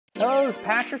Hello, it's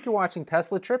Patrick. You're watching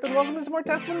Tesla Trip, and welcome to some more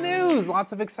Tesla news.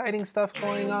 Lots of exciting stuff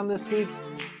going on this week.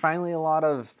 Finally, a lot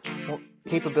of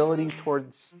capabilities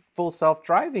towards full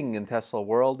self-driving in Tesla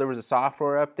world. There was a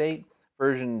software update,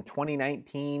 version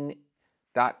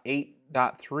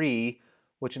 2019.8.3,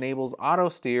 which enables auto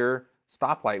steer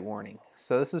stoplight warning.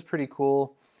 So this is pretty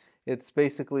cool. It's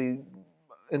basically,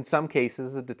 in some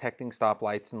cases, detecting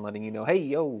stoplights and letting you know, hey,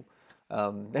 yo,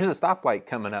 there's a stoplight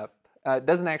coming up. It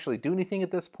doesn't actually do anything at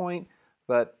this point,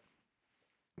 but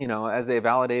you know, as they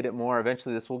validate it more,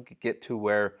 eventually this will get to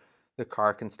where the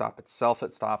car can stop itself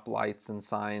at stoplights and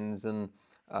signs and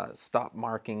stop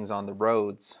markings on the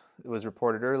roads. It was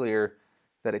reported earlier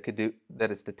that it could do that.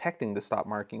 It's detecting the stop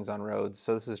markings on roads.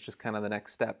 So this is just kind of the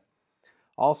next step.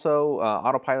 Also,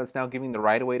 autopilot's now giving the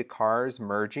right of way to cars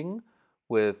merging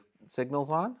with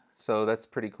signals on. So that's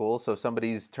pretty cool. So if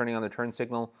somebody's turning on their turn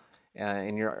signal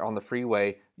and you're on the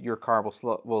freeway, your car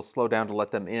will slow down to let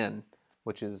them in,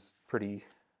 which is pretty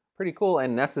cool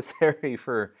and necessary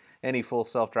for any full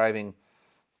self-driving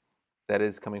that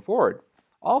is coming forward.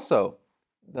 Also,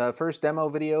 the first demo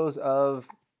videos of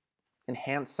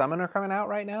Enhanced Summon are coming out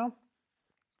right now,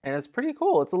 and it's pretty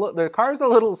cool. The car's a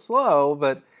little slow,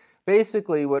 but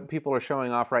basically what people are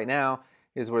showing off right now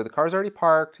is where the car's already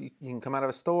parked. You can come out of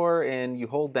a store and you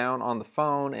hold down on the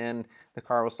phone and the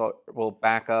car will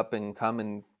back up and come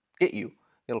and get you.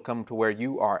 It'll come to where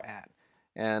you are at.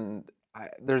 And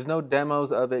there's no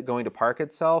demos of it going to park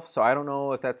itself, so I don't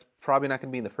know if that's probably not going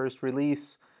to be in the first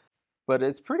release, but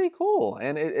it's pretty cool.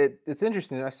 And it's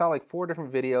interesting. I saw like 4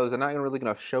 different videos. I'm not really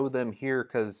going to show them here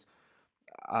because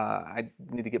I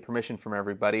need to get permission from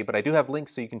everybody, but I do have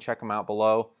links so you can check them out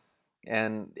below.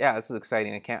 And yeah, this is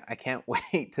exciting. I can't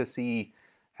wait to see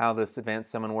how this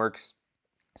advanced summon works,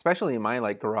 especially in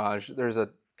my garage. There's a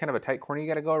kind of a tight corner you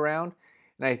got to go around,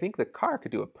 and I think the car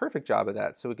could do a perfect job of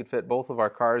that. So we could fit both of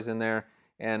our cars in there,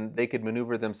 and they could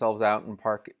maneuver themselves out and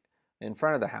park in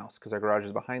front of the house because our garage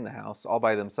is behind the house all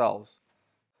by themselves.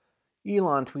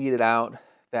 Elon tweeted out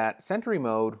that Sentry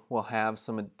mode will have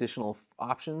some additional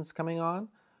options coming on,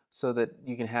 so that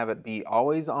you can have it be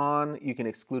always on. You can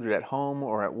exclude it at home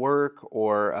or at work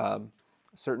or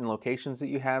certain locations that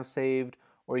you have saved,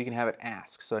 or you can have it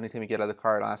ask. So anytime you get out of the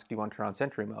car, it'll ask, do you want to turn on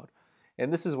Sentry mode?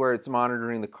 And this is where it's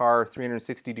monitoring the car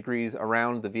 360 degrees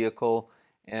around the vehicle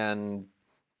and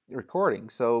recording.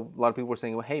 So a lot of people are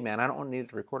saying, well, hey man, I don't need it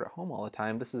to record at home all the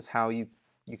time. This is how you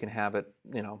can have it,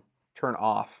 turn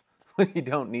off when you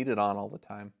don't need it on all the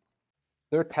time.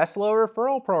 Their Tesla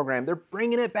referral program, they're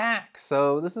bringing it back.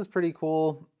 So this is pretty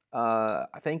cool.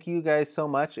 Thank you guys so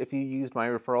much if you used my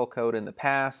referral code in the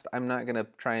past. I'm not going to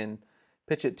try and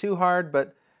pitch it too hard,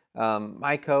 but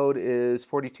my code is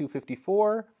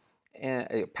 4254,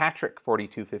 and Patrick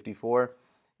 4254.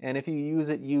 And if you use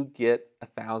it, you get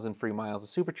 1,000 free miles of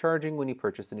supercharging when you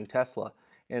purchase a new Tesla.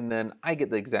 And then I get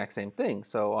the exact same thing.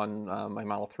 So on my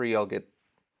Model 3, I'll get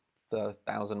the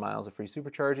 1,000 miles of free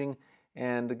supercharging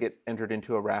and get entered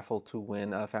into a raffle to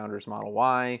win a Founders Model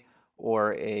Y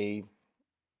or a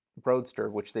Roadster,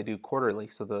 which they do quarterly.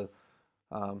 So the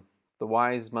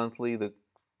Y's monthly, the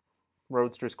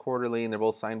Roadster's quarterly, and they're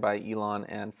both signed by Elon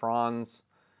and Franz.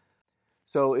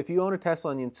 So if you own a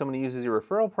Tesla and somebody uses your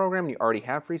referral program and you already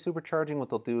have free supercharging, what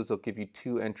they'll do is they'll give you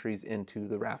 2 entries into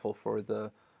the raffle for the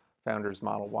Founders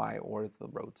Model Y or the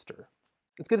Roadster.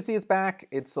 It's good to see it's back.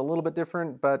 It's a little bit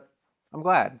different, but I'm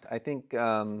glad. I think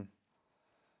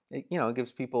it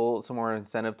gives people some more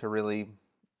incentive to really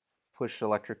push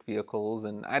electric vehicles,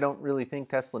 and I don't really think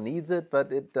Tesla needs it, but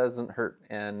it doesn't hurt,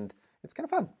 and it's kind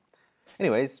of fun.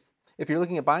 Anyways, if you're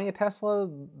looking at buying a Tesla,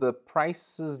 the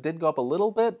prices did go up a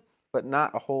little bit, but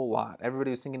not a whole lot.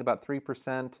 Everybody was thinking about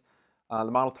 3%.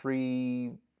 The Model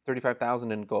 3, 35,000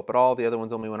 didn't go up at all. The other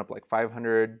ones only went up like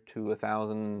 500 to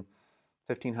 1,000,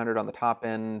 1,500 on the top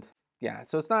end. Yeah,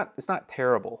 so it's not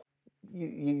terrible.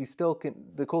 You still can.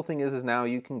 The cool thing is now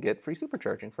you can get free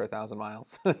supercharging for 1,000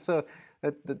 miles. So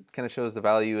that kind of shows the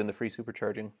value in the free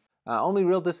supercharging. Only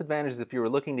real disadvantage is if you were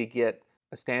looking to get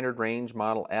a standard range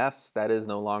Model S, that is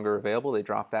no longer available. They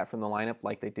dropped that from the lineup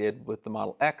like they did with the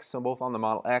Model X. So both on the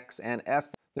Model X and S,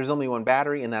 there's only one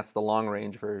battery, and that's the long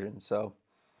range version. So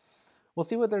we'll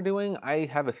see what they're doing. I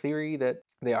have a theory that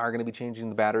they are going to be changing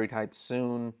the battery type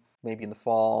soon, maybe in the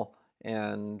fall,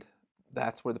 and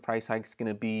that's where the price hike's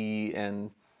going to be.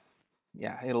 And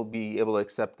yeah, it'll be able to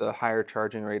accept the higher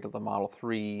charging rate of the Model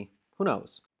 3. Who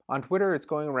knows? On Twitter, it's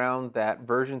going around that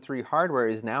version 3 hardware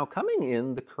is now coming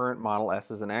in the current Model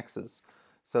S's and X's.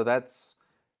 So that's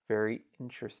very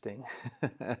interesting.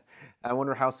 I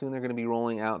wonder how soon they're going to be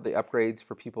rolling out the upgrades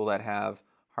for people that have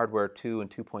hardware 2 and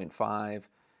 2.5.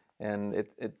 And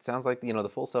it sounds like, the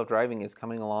full self-driving is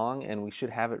coming along, and we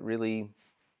should have it really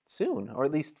soon, or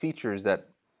at least features that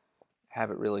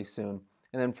have it really soon.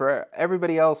 And then for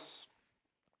everybody else,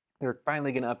 they're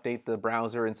finally going to update the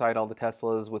browser inside all the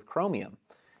Teslas with Chromium.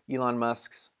 Elon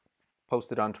Musk's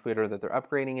posted on Twitter that they're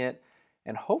upgrading it,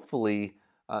 and hopefully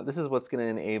this is what's going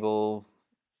to enable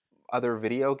other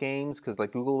video games, because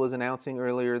like Google was announcing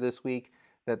earlier this week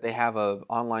that they have an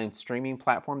online streaming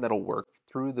platform that'll work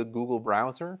through the Google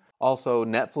browser. Also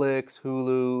Netflix,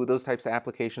 Hulu, those types of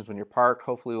applications when you're parked,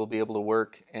 hopefully will be able to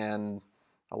work, and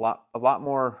a lot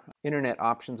more internet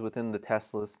options within the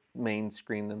Tesla's main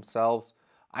screen themselves.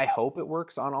 I hope it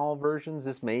works on all versions.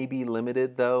 This may be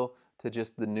limited though to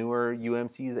just the newer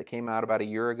UMCs that came out about a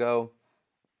year ago.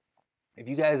 If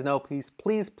you guys know, please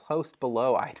post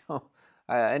below.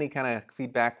 Any kind of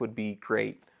feedback would be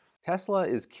great. Tesla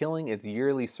is killing its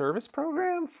yearly service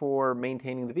program for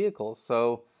maintaining the vehicles.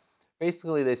 So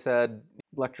basically they said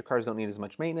electric cars don't need as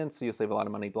much maintenance, so you'll save a lot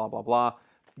of money, blah, blah, blah.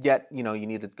 Yet, you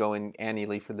need to go in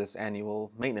annually for this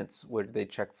annual maintenance where they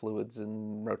check fluids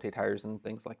and rotate tires and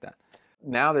things like that.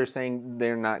 Now they're saying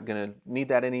they're not going to need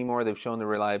that anymore. They've shown the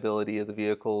reliability of the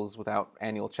vehicles without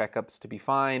annual checkups to be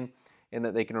fine, and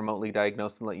that they can remotely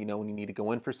diagnose and let you know when you need to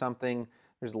go in for something.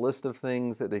 There's a list of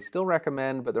things that they still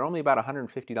recommend, but they're only about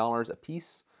 $150 a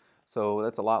piece. So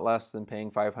that's a lot less than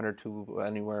paying $500 to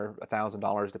anywhere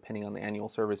 $1,000 depending on the annual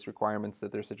service requirements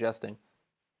that they're suggesting.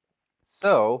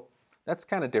 So that's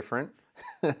kind of different.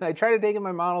 I tried to take in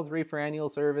my Model 3 for annual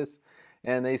service,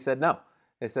 and they said no.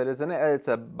 They said it's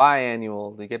a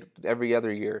biannual. You get every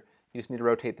other year. You just need to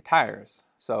rotate the tires.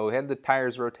 So we had the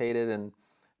tires rotated, and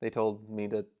they told me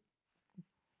to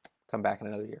come back in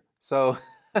another year. So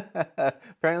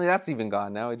apparently that's even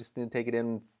gone now. I just need to take it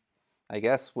in, I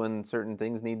guess, when certain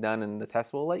things need done, and the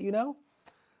test will let you know.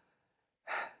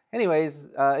 Anyways,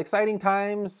 exciting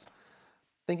times.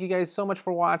 Thank you guys so much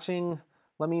for watching.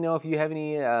 Let me know if you have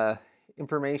any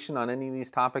information on any of these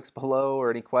topics below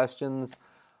or any questions.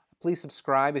 Please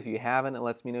subscribe if you haven't. It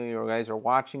lets me know you guys are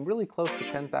watching. Really close to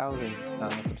 10,000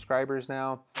 subscribers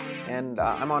now. And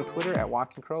I'm on Twitter at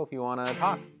Walking Crow if you want to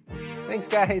talk. Thanks,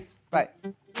 guys. Bye.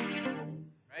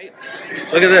 Right?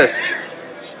 Look at this.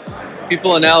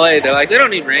 People in LA, they're like, they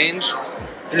don't need range.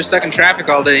 They're just stuck in traffic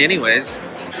all day anyways.